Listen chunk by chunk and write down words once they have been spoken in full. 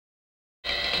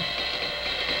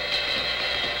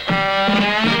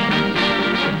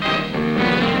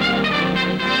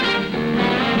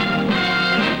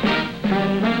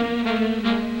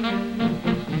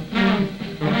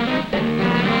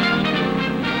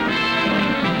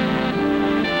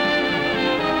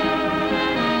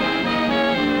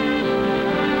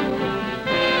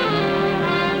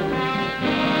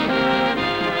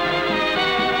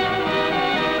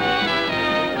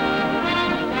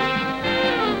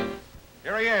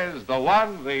he is, the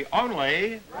one, the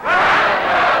only...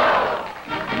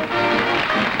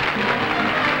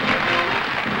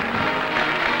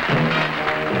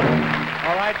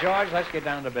 All right, George, let's get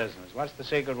down to business. What's the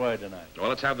secret word tonight? Well,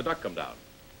 let's have the duck come down.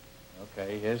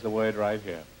 Okay, here's the word right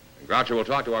here. And Groucho will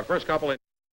talk to our first couple.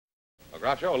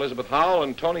 Groucho, Elizabeth Howell,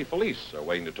 and Tony Felice are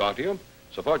waiting to talk to you.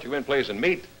 Support you in, please, and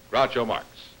meet Groucho Marx.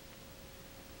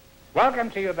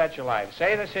 Welcome to You Bet Your Life.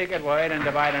 Say the secret word and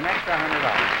divide an extra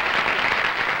 $100.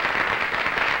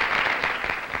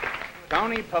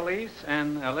 Tony Police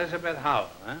and Elizabeth Howell,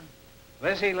 huh?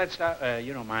 Lizzie, let's start.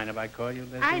 You don't mind if I call you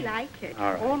Lizzie? I like it.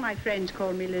 All right. All my friends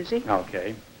call me Lizzie.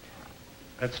 Okay.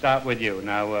 Let's start with you.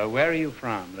 Now, where are you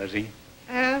from, Lizzie?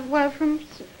 Well,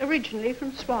 originally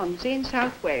from Swansea in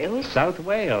South Wales. South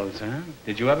Wales, huh?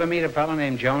 Did you ever meet a fellow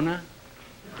named Jonah?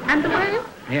 And the whale?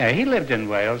 Yeah, he lived in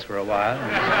Wales for a while.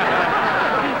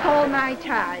 Before my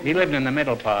time. He lived in the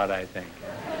middle part, I think.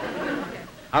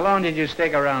 How long did you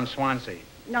stick around Swansea?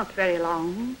 Not very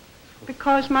long.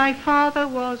 Because my father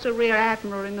was a rear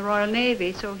admiral in the Royal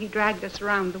Navy, so he dragged us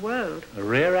around the world. A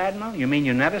rear admiral? You mean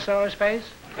you never saw his face?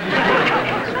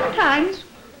 Sometimes.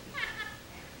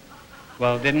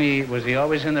 Well, was he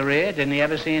always in the rear? Didn't he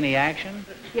ever see any action?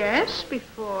 Yes,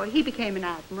 before he became an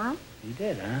admiral. He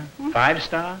did, huh?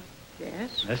 5-star?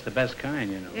 Yes. That's the best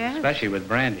kind, you know, Yes. especially with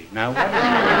brandy. Now,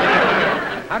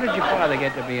 how did your father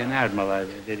get to be an admiral?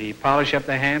 Did he polish up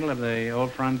the handle of the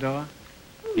old front door?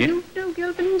 You know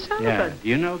Gilbert and Sullivan? Yeah. Do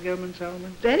you know Gilbert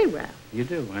Sullivan? Very well. You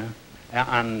do, huh?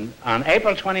 On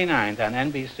April 29th on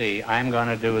NBC, I'm going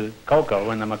to do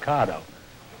Coco in the Mikado.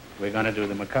 We're going to do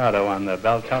the Mikado on the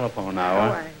Bell Telephone Hour, All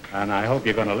right. and I hope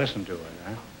you're going to listen to it,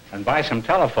 huh? And buy some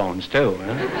telephones, too,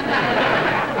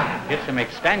 huh? Get some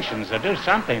extensions or do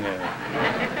something to it.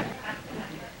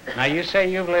 Now, you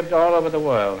say you've lived all over the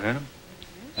world, huh?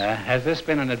 Has this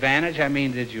been an advantage? I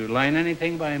mean, did you learn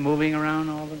anything by moving around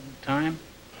all the time?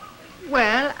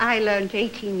 Well, I learned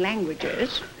 18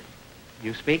 languages.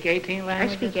 You speak 18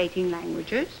 languages? I speak 18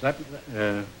 languages. Do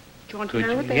you want to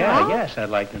know what they are? are? Yes, I'd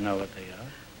like to know what they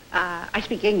are. I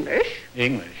speak English.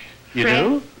 English? You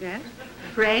do? Yes.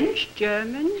 French,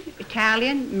 German,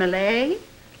 Italian, Malay,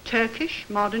 Turkish,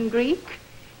 modern Greek,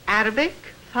 Arabic,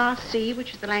 Farsi,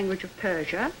 which is the language of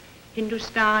Persia,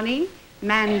 Hindustani,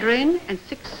 Mandarin, and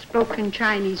 6 spoken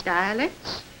Chinese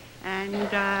dialects, and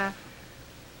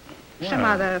some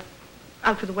other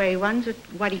out-of-the-way ones at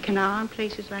Wadi Kana and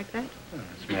places like that. Oh,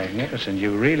 that's magnificent.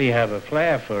 You really have a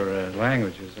flair for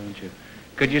languages, don't you?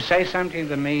 Could you say something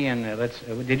to me in,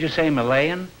 did you say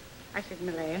Malayan? I said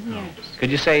Malayan, yes. Could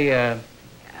you say,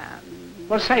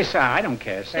 well, say so. I don't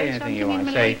care. Say anything you want.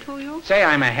 Say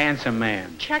I'm a handsome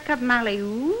man. Chakab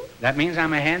Malayu. That means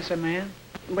I'm a handsome man?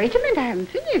 Wait a minute, I haven't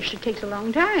finished. It takes a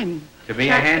long time. To be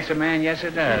a handsome man, yes,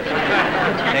 it does.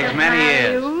 It takes many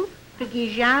years.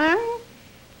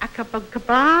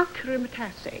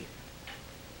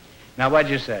 Now, what'd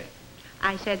you say?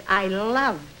 I said, I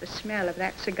love the smell of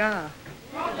that cigar.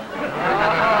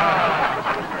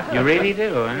 You really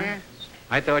do, huh? Yes.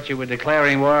 I thought you were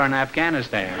declaring war on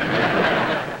Afghanistan.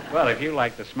 Well, if you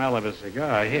like the smell of a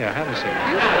cigar, here, have a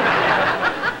cigar.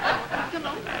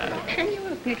 Can you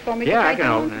open it for me? Yeah, I can open it. I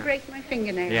don't want to break my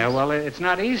fingernails. Yeah, well, it's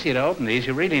not easy to open these.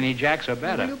 You really need jacks or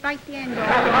better. You bite the end off.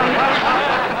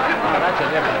 Oh, that's a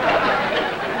different...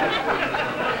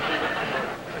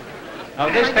 Oh,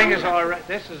 this thing is already,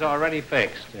 this is already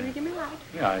fixed. Will you give me light?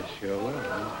 Yeah, I sure will.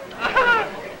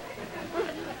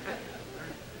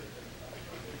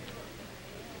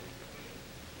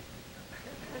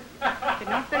 They're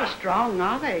not very strong,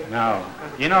 are they? No.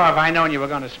 You know, if I'd known you were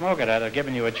going to smoke it, I'd have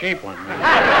given you a cheap one. Well,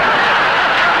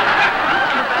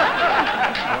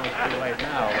 it's too late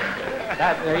now.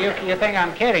 You think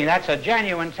I'm kidding? That's a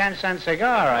genuine 10-cent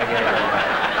cigar I gave you.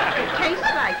 It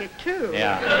tastes like it, too.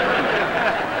 Yeah.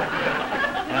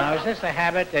 Now, is this a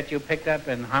habit that you picked up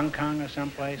in Hong Kong or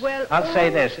someplace? Well, I'll say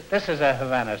this. This is a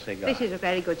Havana cigar. This is a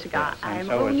very good cigar. Yes, and I'm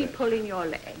so only is it. pulling your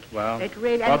leg. Well, it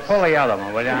really, well, pull the other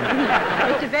one, will you?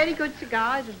 It's a very good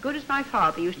cigar. It's as good as my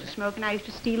father used to smoke, and I used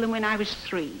to steal them when I was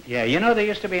 3. Yeah, you know, there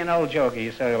used to be an old joke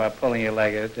you said about pulling your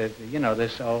leg. You know,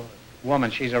 this old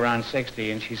woman, she's around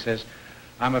 60, and she says,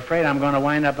 I'm afraid I'm going to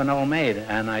wind up an old maid.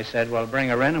 And I said, well, bring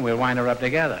her in, and we'll wind her up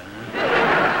together.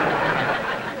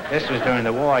 This was during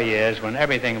the war years when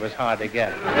everything was hard to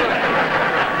get.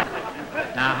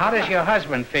 Now, how does your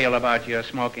husband feel about your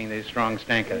smoking these strong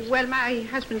stinkers? Well, my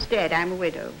husband's dead. I'm a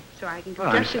widow, so I can do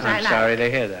just as I like. I'm sorry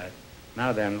to hear that.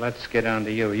 Now then, let's get on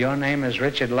to you. Your name is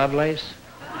Richard Lovelace?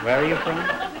 Where are you from?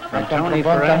 From Tony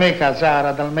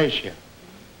Zara, Dalmatia.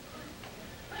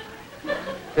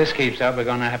 This keeps up, we're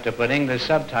going to have to put English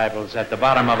subtitles at the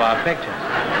bottom of our picture.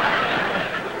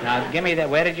 Now, give me that.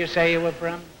 Where did you say you were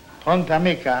from? Ponte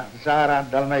Amica, Zara,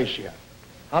 Dalmatia.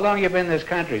 How long you been in this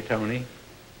country, Tony?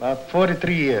 About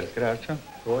 43 years, Groucho.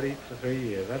 43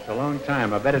 years. That's a long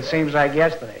time. I bet it seems like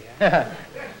yesterday. Huh?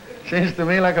 Seems to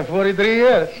me like a 43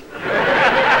 years.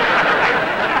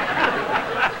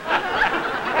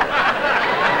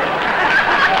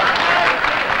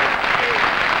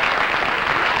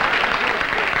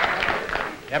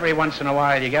 Every once in a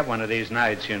while you get one of these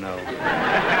nights, you know.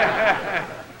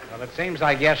 Well, it seems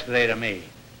like yesterday to me.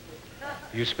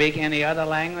 You speak any other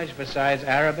language besides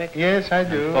Arabic? Yes, I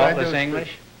do. And faultless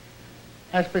English?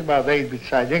 I speak about 8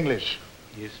 besides English.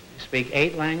 You speak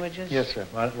 8 languages? Yes, sir.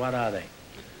 What are they?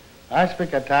 I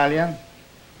speak Italian,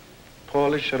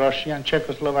 Polish, Russian,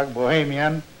 Czechoslovak,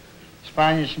 Bohemian,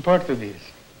 Spanish, and Portuguese.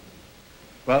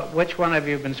 Well, which one have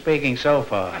you been speaking so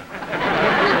far?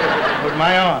 With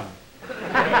my own.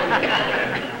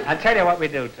 I'll tell you what we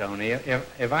do, Tony.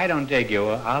 If I don't dig you,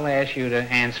 I'll ask you to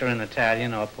answer in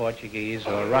Italian or Portuguese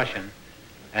or Russian,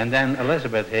 and then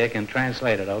Elizabeth here can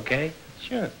translate it, okay?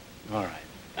 Sure. All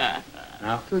right.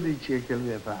 Now,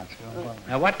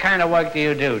 what kind of work do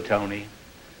you do, Tony?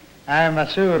 I am a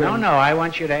surgeon. No, I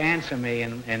want you to answer me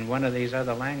in one of these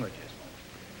other languages.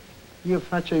 Io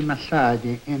faccio I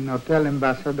massaggi in Hotel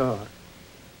Ambassador.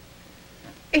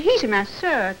 He's a masseur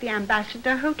at the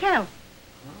Ambassador Hotel.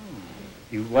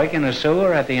 You work in a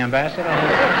sewer at the Ambassador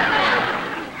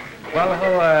Hotel? Well,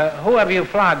 who have you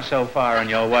flogged so far on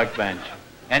your workbench?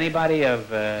 Anybody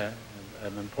of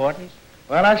importance?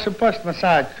 Well, I supposed to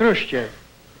massage Groucho.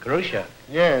 Groucho?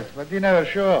 Yes, but he never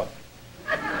showed up.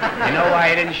 You know why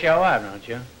he didn't show up, don't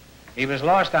you? He was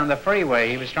lost on the freeway.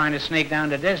 He was trying to sneak down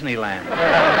to Disneyland.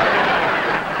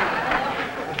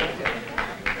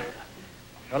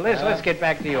 Well, Liz, let's get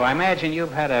back to you. I imagine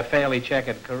you've had a fairly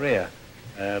checkered career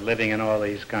living in all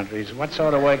these countries. What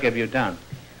sort of work have you done?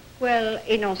 Well,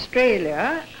 in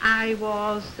Australia, I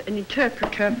was an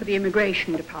interpreter for the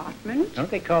immigration department. Don't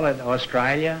they call it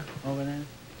Australia over there?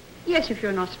 Yes, if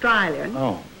you're an Australian.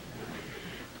 Oh.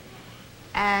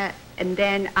 And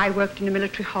then I worked in a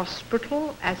military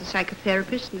hospital as a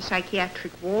psychotherapist in the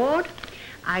psychiatric ward.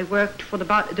 I worked for the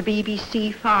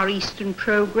BBC Far Eastern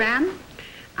program.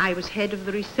 I was head of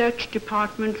the research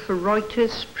department for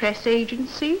Reuters press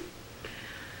agency.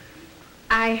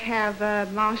 I have a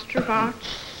Master of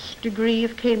Arts degree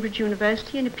of Cambridge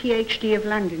University and a PhD of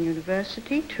London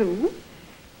University, too.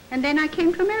 And then I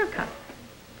came to America.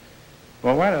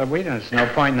 Well, there's no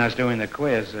point in us doing the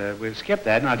quiz. We'll skip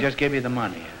that, and I'll just give you the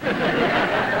money.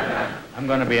 I'm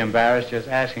going to be embarrassed just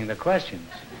asking the questions.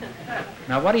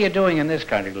 Now, what are you doing in this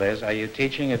country, Liz? Are you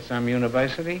teaching at some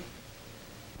university?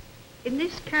 In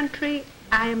this country,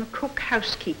 I am a cook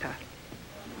housekeeper.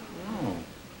 Oh.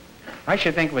 I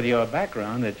should think with your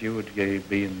background that you would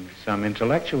be in some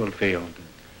intellectual field.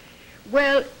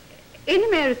 Well, in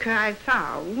America, I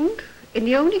found, in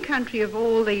the only country of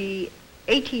all the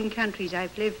 18 countries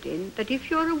I've lived in, that if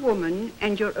you're a woman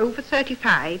and you're over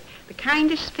 35, the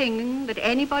kindest thing that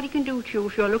anybody can do to you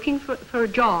if you're looking for a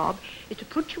job is to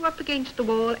put you up against the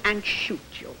wall and shoot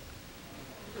you.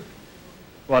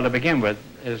 Well, to begin with,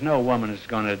 there's no woman that's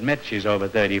going to admit she's over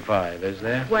 35, is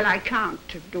there? Well, I can't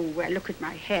look at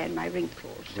my hair and my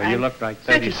wrinkles. Well, you look like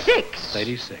 36.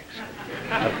 36.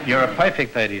 You're a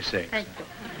perfect 36. Thank you.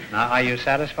 Now, are you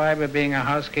satisfied with being a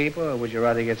housekeeper, or would you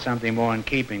rather get something more in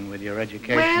keeping with your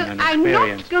education and experience? Well,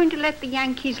 I'm not going to let the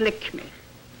Yankees lick me.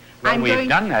 Well, we've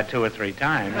done that 2 or 3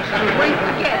 times. Well,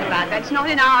 forget about that. That's not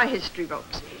in our history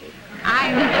books.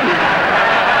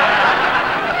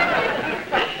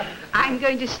 I'm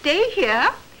going to stay here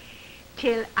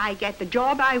till I get the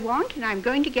job I want, and I'm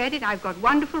going to get it. I've got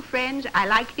wonderful friends. I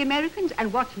like the Americans,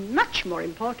 and what's much more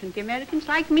important, the Americans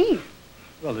like me.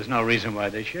 Well, there's no reason why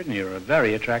they shouldn't. You're a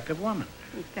very attractive woman.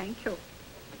 Thank you.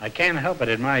 I can't help but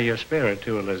admire your spirit,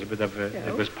 too, Elizabeth.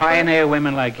 It was pioneer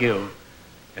women like you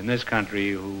in this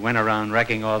country who went around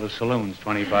wrecking all the saloons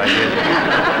 25 years ago.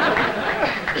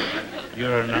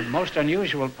 You're a most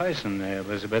unusual person,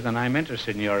 Elizabeth, and I'm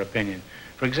interested in your opinion.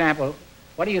 For example,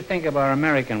 what do you think of our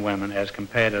American women as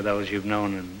compared to those you've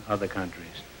known in other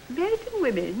countries? American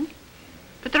women?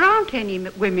 But there aren't any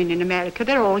women in America.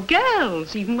 They're all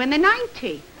girls, even when they're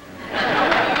 90.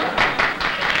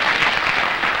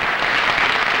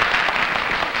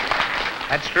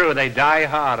 That's true. They die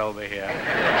hard over here.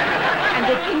 And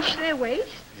they pinch their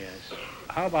waist? Yes.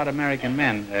 How about American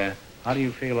men? How do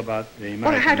you feel about the American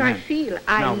men? Well, how do I feel?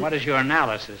 No, what is your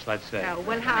analysis, let's say? No,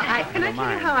 well, can I tell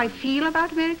you how I feel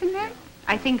about American men?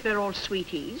 I think they're all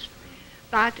sweeties.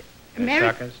 But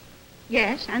suckers?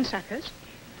 Yes, and suckers.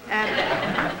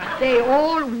 They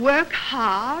all work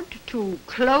hard to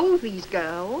clothe these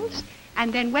girls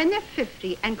And then when they're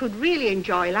 50 and could really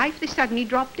enjoy life, they suddenly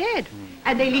drop dead.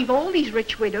 And they leave all these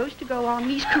rich widows to go on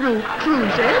these cruises.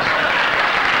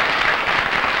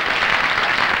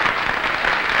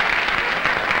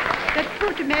 That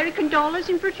put American dollars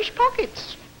in British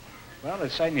pockets. Well,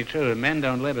 it's certainly true that men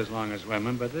don't live as long as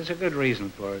women, but there's a good reason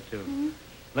for it, too.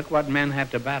 Look what men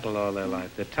have to battle all their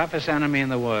life. The toughest enemy in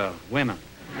the world, women.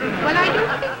 Well, I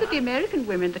don't think that the American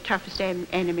women are the toughest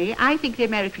enemy. I think the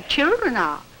American children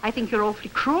are. I think you're awfully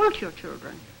cruel to your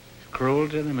children. Cruel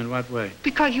to them in what way?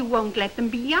 Because you won't let them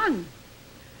be young.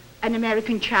 An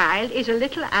American child is a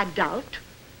little adult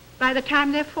by the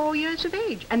time they're 4 years of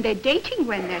age. And they're dating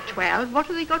when they're 12. What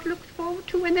have they got to look forward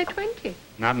to when they're 20?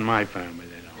 Not in my family,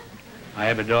 they don't. I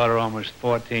have a daughter almost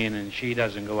 14, and she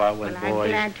doesn't go out with Well, boys. I'm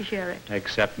glad to hear it.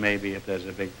 Except maybe if there's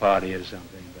a big party or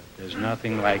something. But there's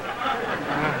nothing like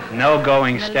no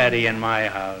going steady in my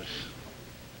house.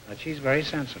 But she's very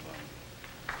sensible.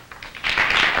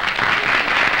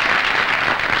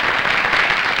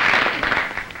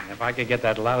 If I could get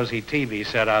that lousy TV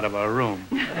set out of her room.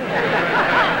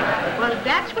 Well,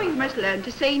 that's where you must learn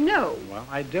to say no. Well,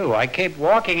 I do. I keep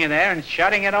walking in there and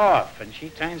shutting it off, and she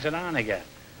turns it on again.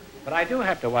 But I do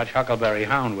have to watch Huckleberry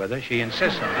Hound with her. She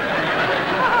insists on it.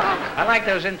 I like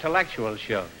those intellectual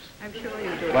shows. I'm sure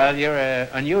you do. Well, you're an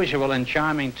unusual and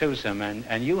charming twosome,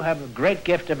 and you have a great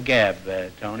gift of gab,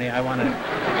 Tony. I want to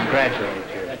congratulate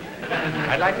you.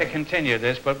 I'd like to continue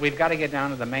this, but we've got to get down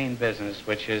to the main business,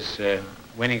 which is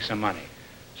winning some money.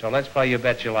 So let's play You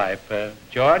Bet Your Life.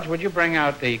 George, would you bring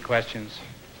out the questions?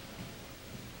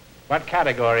 What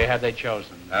category have they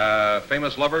chosen?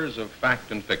 Famous lovers of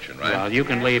fact and fiction, right? Well, you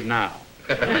can leave now.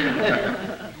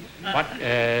 What,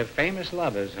 famous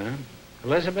lovers, huh?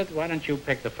 Elizabeth, why don't you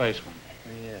pick the first one?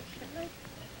 Yes.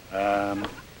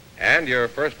 And your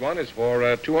first one is for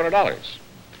 $200.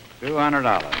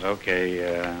 $200, okay.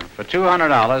 For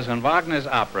 $200, in Wagner's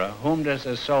opera, whom does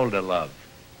Isolde love?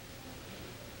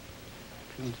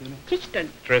 Tristan.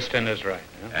 Tristan is right.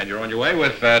 Huh? And you're on your way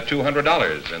with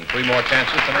 $200 and 3 more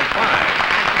chances to make 5.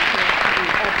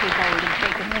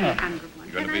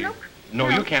 You're going to be... No,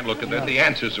 you can't look at that. The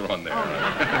answers are on there.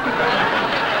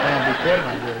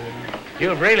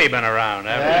 You've really been around,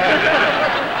 haven't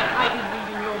I've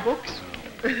been reading your books.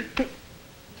 you?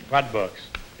 What books?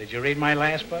 Did you read my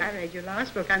last book? I read your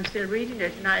last book. I'm still reading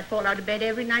it, and I fall out of bed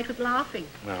every night with laughing.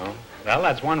 No. Well,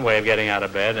 that's one way of getting out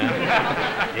of bed,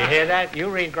 huh? You hear that? You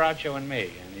read Groucho and Me,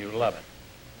 and you love it.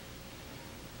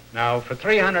 Now, for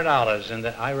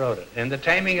 $300, I wrote it, in The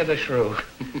Taming of the Shrew,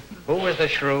 who was the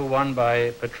shrew won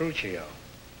by Petruchio?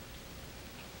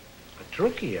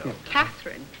 Petruchio?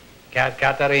 Catherine.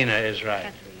 Caterina is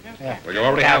right. Yeah. Well, you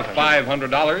already have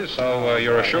 $500, so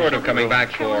you're assured of coming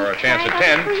back for a chance at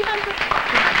 10.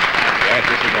 Yes,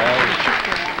 this is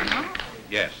all...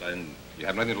 Yes, and you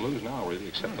have nothing to lose now, really,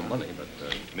 except the money, but,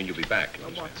 I mean, you'll be back.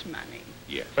 Well, what's money?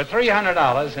 Yes. For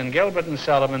 $300, in Gilbert and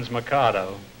Sullivan's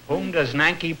Mikado, whom does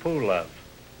Nanky Poo love?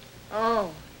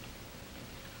 Oh.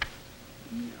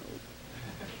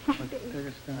 No.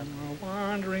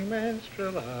 Wandering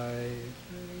minstrel eyes.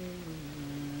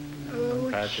 Oh,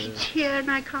 it's here and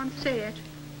I can't say it.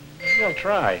 Well,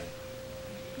 try.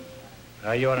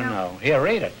 You ought to know. Here,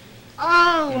 read it.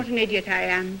 Oh, what an idiot I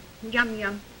am. Yum,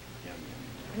 yum.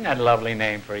 Isn't that a lovely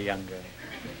name for a young girl?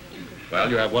 Well,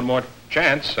 you have one more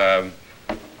chance. That's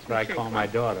what I call my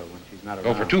daughter when she's not around.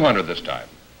 Go for $200 this time.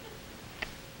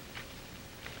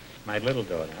 My little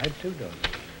daughter. I have 2 daughters.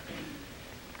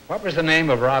 What was the name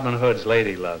of Robin Hood's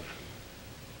lady love?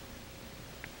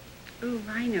 Oh,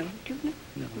 I know. Do you know?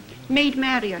 No. Maid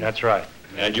Marian. That's right.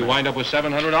 And you wind up with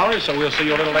 $700, so we'll see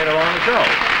you a little later on in the show.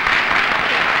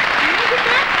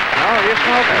 No, you're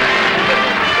smoking.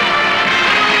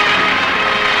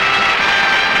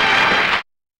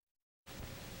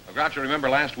 Groucho, remember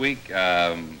last week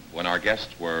when our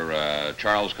guests were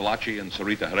Charles Colaci and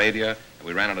Sarita Heredia, and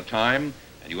we ran out of time,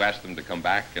 and you asked them to come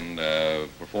back and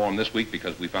perform this week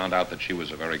because we found out that she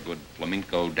was a very good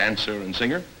flamenco dancer and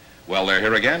singer? Well, they're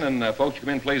here again, and folks, come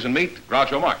in, please, and meet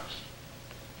Groucho Marx.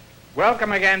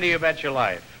 Welcome again to You Bet Your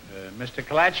Life. Mr.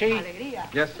 Colaci? Alegría.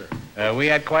 Yes, sir. We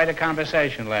had quite a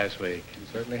conversation last week. You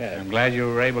certainly have. I'm glad you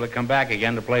were able to come back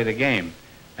again to play the game.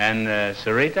 And,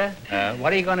 Sarita,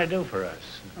 what are you going to do for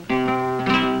us?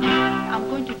 I'm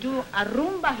going to do a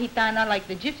rumba gitana like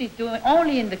the gypsies do,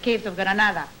 only in the caves of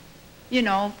Granada. You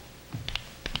know.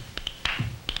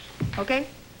 Okay?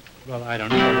 Well, I don't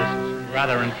know. This is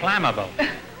rather inflammable.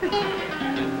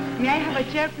 May I have a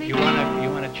chair, please? You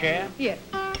want a chair? Yes.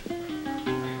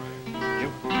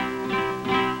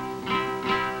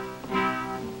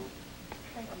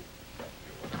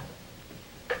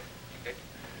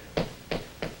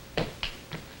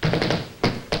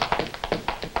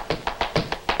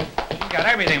 got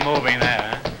everything moving there,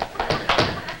 huh?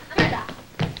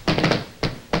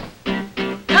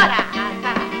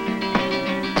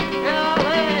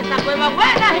 Esa cueva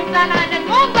buena instalada en el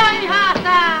mundo,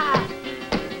 hijata.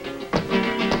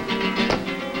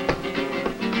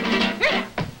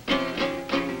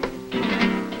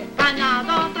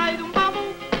 Añado traído un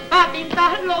bambú para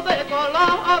pintarlo de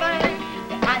colores.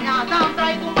 Añado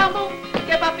traído un bambú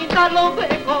que para pintarlo de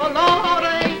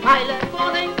colores. Ahí le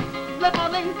ponen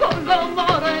color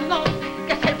moreno,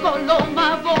 que es el color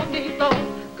más bonito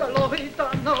que los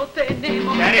gitanos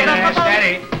tenemos. Steady there,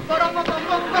 steady.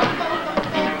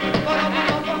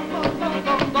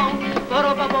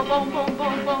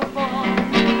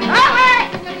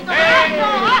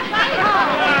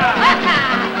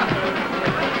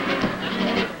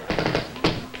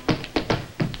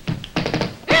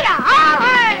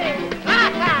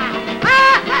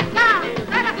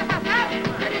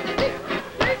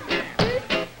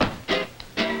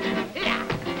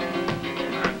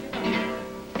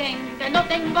 No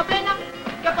tengo pena,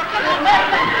 que porque no me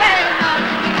den pena.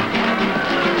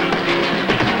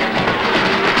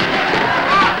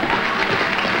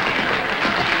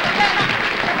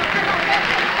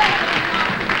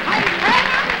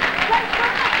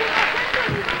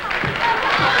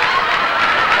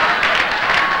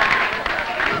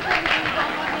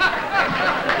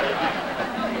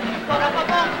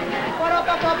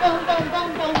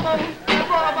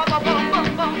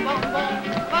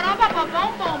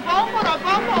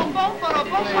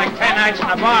 It's like 10 nights in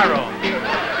a bar room.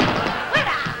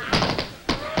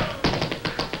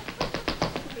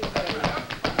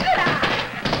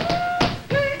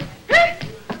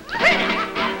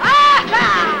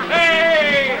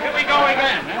 Hey, here we go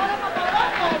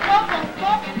again.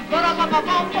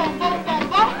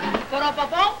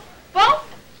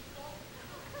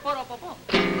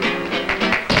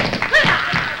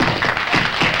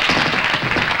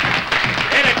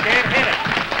 Hit it, kid, hit it.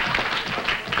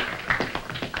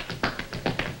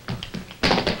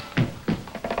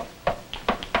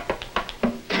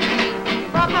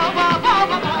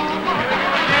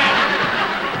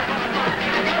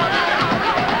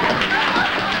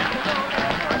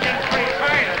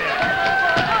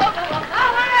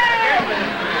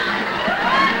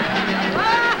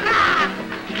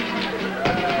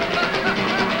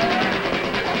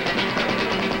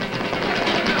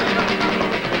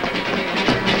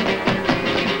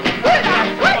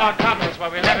 Couples,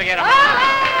 but we'll never get them.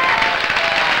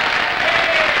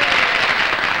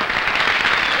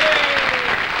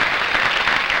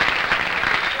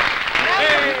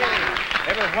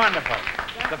 It was wonderful.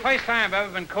 The first time I've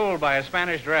ever been cooled by a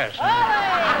Spanish dress.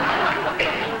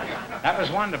 That was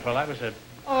wonderful. That was a...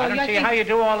 I don't see how you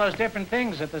do all those different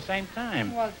things at the same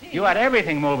time. Well, You had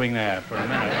everything moving there for a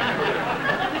minute.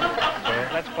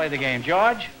 So let's play the game.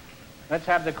 George, let's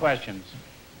have the questions.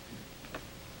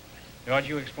 George,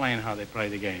 you explain how they play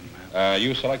the game.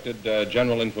 You selected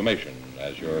general information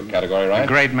as your category, right? A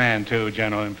great man, too,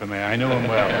 General Information. I knew him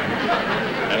well.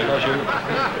 And of course,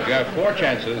 you have 4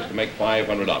 chances to make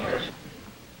 $500.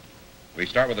 We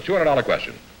start with the $200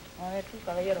 question. A ver, tú,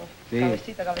 caballero. Sí.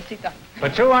 Cabecita, cabecita. For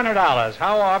 $200,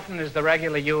 how often is the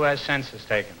regular U.S. Census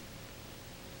taken?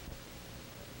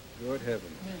 Good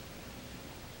heavens.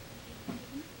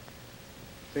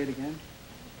 Say it again.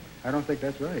 I don't think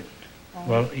that's right.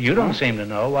 Well, you don't seem to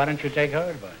know. Why don't you take her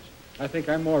advice? I think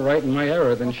I'm more right in my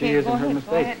error than she is in her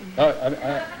mistake.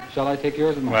 Shall I take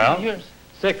yours or mine? Well, Yours.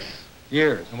 6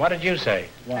 years. and what did you say?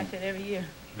 I said every year.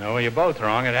 No, you're both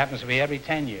wrong. It happens to be every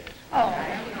 10 years. Oh.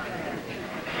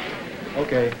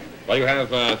 Okay. Well, you have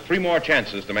 3 more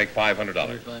chances to make $500. Now,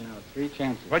 3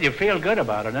 chances. Well, you feel good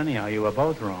about it anyhow. You were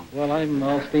both wrong. Well, I'm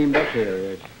all steamed up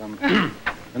here.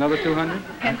 Another 200?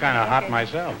 I'm kind of hot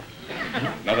myself.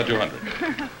 Another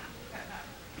 200.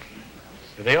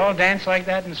 Do they all dance like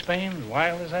that in Spain? As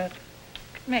wild as that?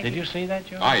 Maybe. Did you see that,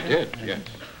 George? I did, yes.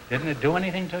 Didn't it do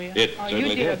anything to you? It Oh, you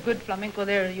certainly did a did. good flamenco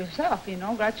there yourself, you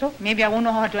know, Groucho. Maybe I won't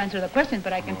know how to answer the question,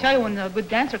 but I can tell you when a good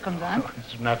dancer comes on.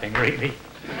 It's nothing, really.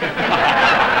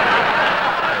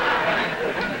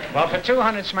 Well, for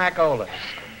 200 smackolas,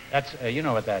 that's, you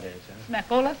know what that is, huh?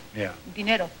 Smacolas, Yeah.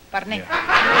 dinero, parné. Yeah.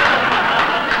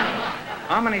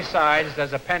 How many sides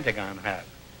does a pentagon have?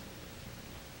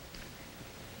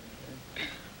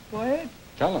 Go ahead.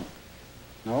 Tell them.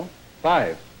 No?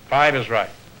 5. 5 is right.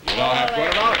 You all have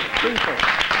 $200.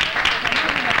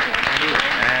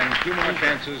 And 2 more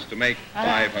chances to make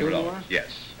 $500. 2 more? Yes.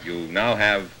 You now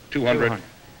have 200.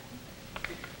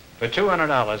 For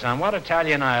 $200, on what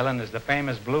Italian island is the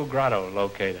famous Blue Grotto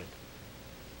located?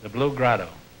 The Blue Grotto.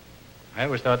 I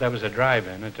always thought that was a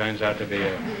drive-in. It turns out to be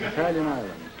Italian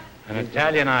island. an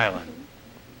Italian island.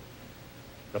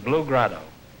 The Blue Grotto.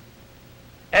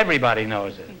 Everybody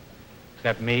knows it,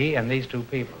 except me and these two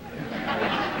people.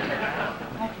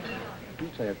 You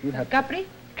say if you had... Capri?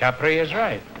 Capri is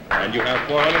right. And you have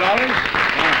 $400?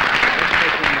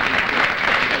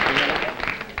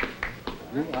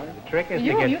 The trick is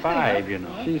to get 5, you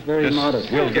know. She's very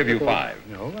modest. We'll give you 5.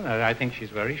 No, I think she's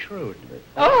very shrewd.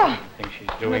 Oh! I think she's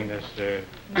doing this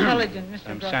Intelligent,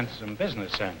 Mr. Brooks. some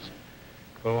business sense.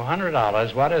 For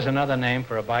 $100, what is another name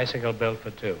for a bicycle built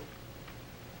for 2?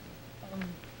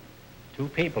 2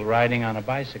 people riding on a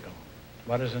bicycle.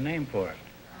 What is the name for it?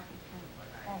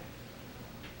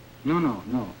 No.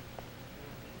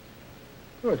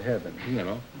 Good heavens. You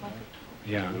know.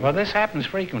 Yeah. Well, this happens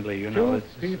frequently, you know. 2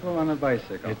 people on a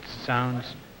bicycle. It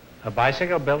sounds... A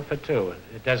bicycle built for 2.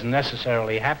 It doesn't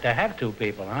necessarily have to have 2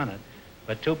 people on it,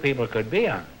 but 2 people could be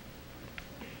on it.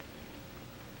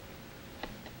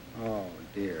 Oh,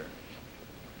 dear.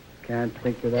 Can't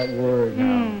think of that word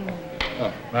now.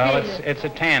 Oh. Well, it's a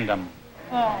tandem.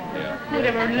 Oh, who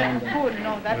would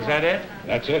know that? Was that it?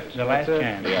 That's it. The last That's it.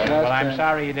 chance. Yeah. Well, Last I'm chance.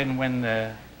 sorry you didn't win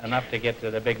arrivage to get to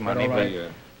the big money, all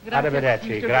right, but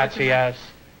arrivederci. Gracias.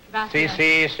 Sí, Gracias.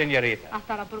 sí, señorita.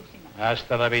 Hasta la próxima.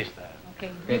 Hasta la vista.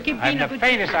 Okay. You keep I being a have the good...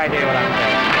 faintest idea what I'm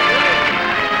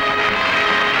saying.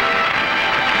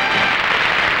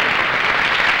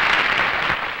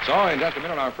 So, in just a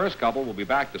minute, our first couple will be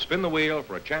back to spin the wheel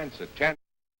for a chance at 10.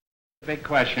 Big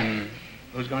question,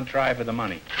 who's going to try for the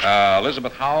money?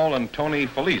 Elizabeth Howell and Tony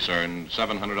Felice earn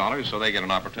 $700, so they get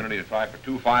an opportunity to try for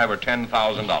 $2,000, $5,000, or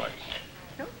 $10,000.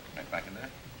 Right back in there.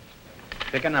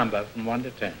 Pick a number from 1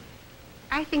 to 10.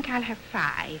 I think I'll have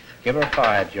 5. Give her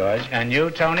 5, George. And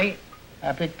you, Tony?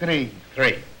 I pick 3.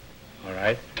 3. All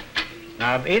right.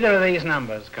 Now, if either of these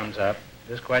numbers comes up,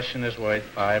 this question is worth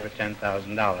 $5,000 or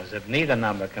 $10,000. If neither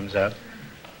number comes up,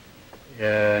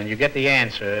 and you get the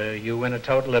answer, you win a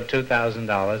total of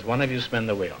 $2,000. One of you spin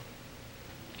the wheel.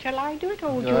 Shall I do it,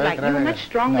 or would Do you it, like? You're René. much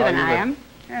stronger No, than you I do it. am.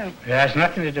 Oh. It has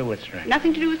nothing to do with strength.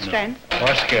 Nothing to do with strength.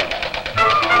 Or skill.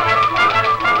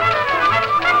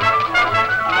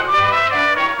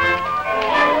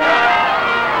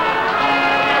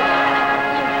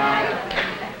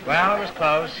 Well, it was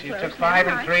close. You took 5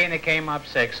 and 3, and it came up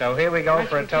 6. So here we go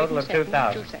for a total of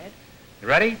 2,000. You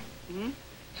ready? Mm-hmm.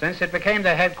 Since it became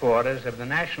the headquarters of the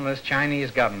nationalist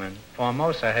Chinese government,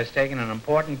 Formosa has taken an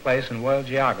important place in world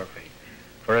geography.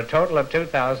 For a total of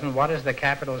 2,000, what is the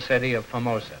capital city of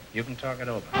Formosa? You can talk it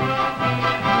over.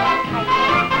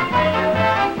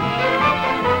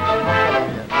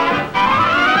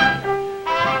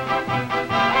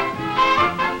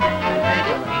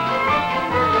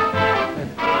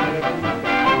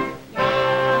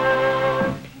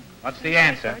 What's the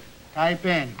answer?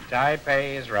 Taipei.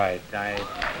 Taipei is right.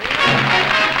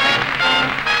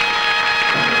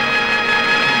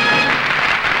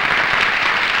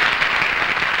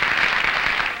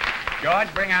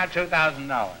 George, bring out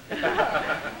 $2,000.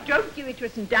 Don't give it to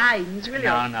us in dimes, will you?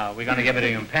 No, we're going to give it to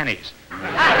you in pennies.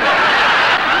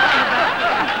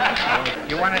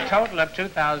 You won a total of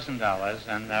 $2,000,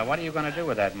 and what are you going to do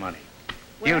with that money?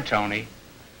 Well, You, Tony.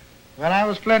 Well, I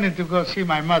was planning to go see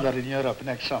my mother in Europe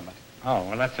next summer. Oh,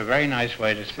 well, that's a very nice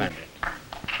way to spend it.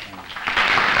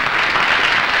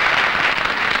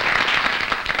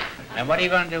 And what are you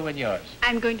going to do with yours?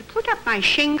 I'm going to put up my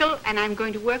shingle, and I'm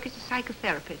going to work as a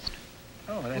psychotherapist.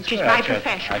 Oh, that's Which is good. my I thought-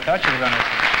 profession. I thought you were going to...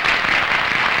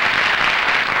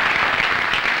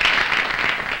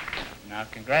 Now,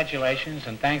 congratulations,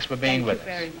 and thanks for being with us.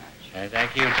 Thank you very much.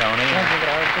 Thank you,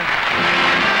 Tony.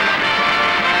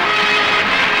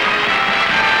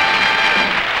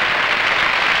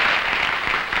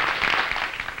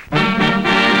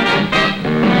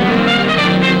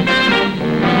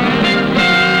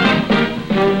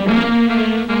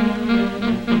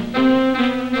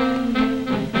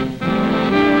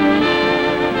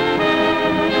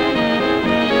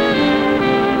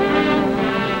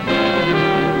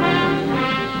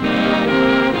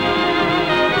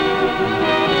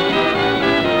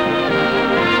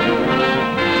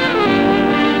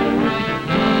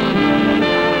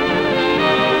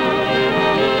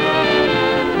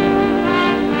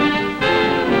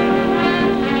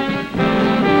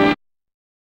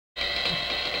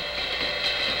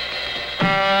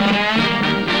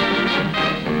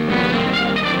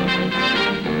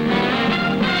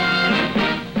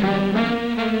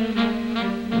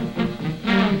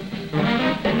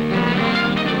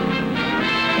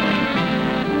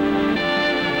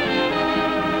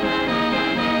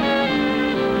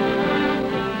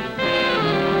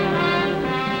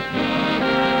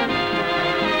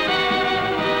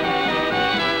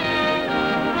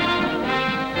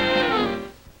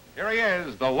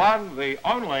 the one, the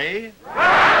only...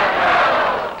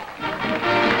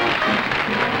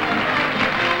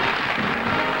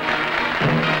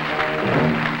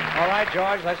 All right,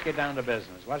 George, let's get down to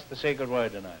business. What's the secret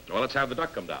word tonight? Well, let's have the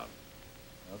duck come down.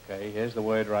 Okay, here's the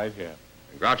word right here.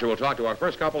 Groucho will talk to our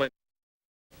first couple.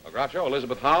 Groucho,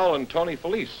 Elizabeth Howell, and Tony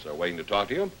Felice are waiting to talk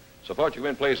to you. Support you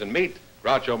in, please, and meet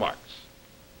Groucho Marx.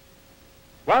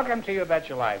 Welcome to You Bet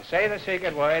Your Life. Say the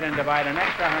secret word and divide an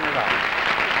extra $100.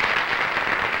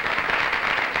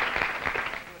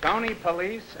 Tony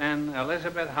Police and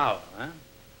Elizabeth Howell, huh?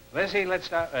 Lizzie, let's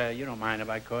start. You don't mind if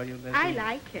I call you Lizzie? I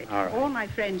like it. All right. All my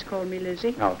friends call me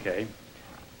Lizzie. Okay.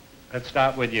 Let's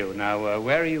start with you. Now,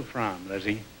 where are you from,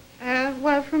 Lizzie?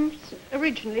 Well,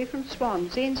 originally from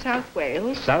Swansea in South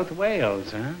Wales. South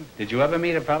Wales, huh? Did you ever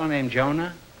meet a fellow named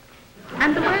Jonah?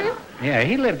 And the Wales? Yeah,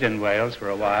 he lived in Wales for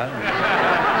a while.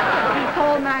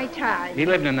 Before my time. He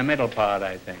lived in the middle part,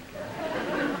 I think.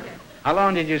 How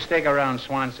long did you stick around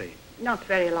Swansea? Not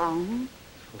very long.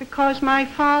 Because my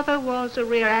father was a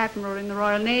rear admiral in the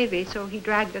Royal Navy, so he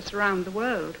dragged us around the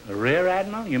world. A rear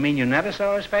admiral? You mean you never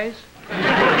saw his face?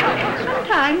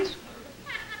 Sometimes.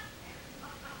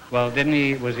 Well,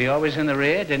 was he always in the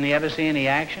rear? Didn't he ever see any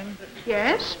action?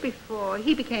 Yes, before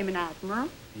he became an admiral.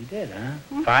 He did, huh?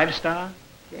 5-star?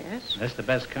 Yes. That's the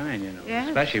best kind, you know, Yes.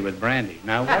 especially with brandy.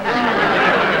 Now,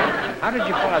 how did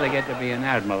your father get to be an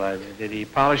admiral? Did he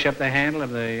polish up the handle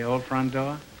of the old front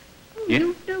door?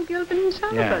 You know Gilman and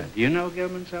Sullivan? Yeah. Do you know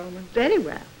Gilman Sullivan? Very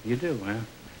well. You do,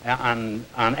 huh?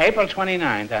 On April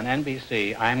 29th on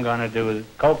NBC, I'm going to do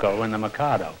Coco in the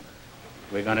Mikado.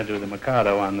 We're going to do the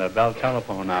Mikado on the Bell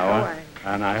Telephone Hour, All right.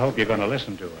 and I hope you're going to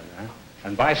listen to it, huh?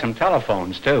 And buy some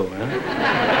telephones, too,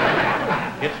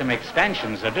 huh? Get some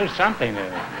extensions or do something to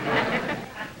it.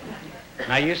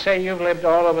 Now, you say you've lived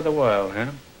all over the world,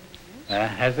 huh?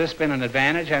 Has this been an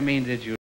advantage? I mean, did you...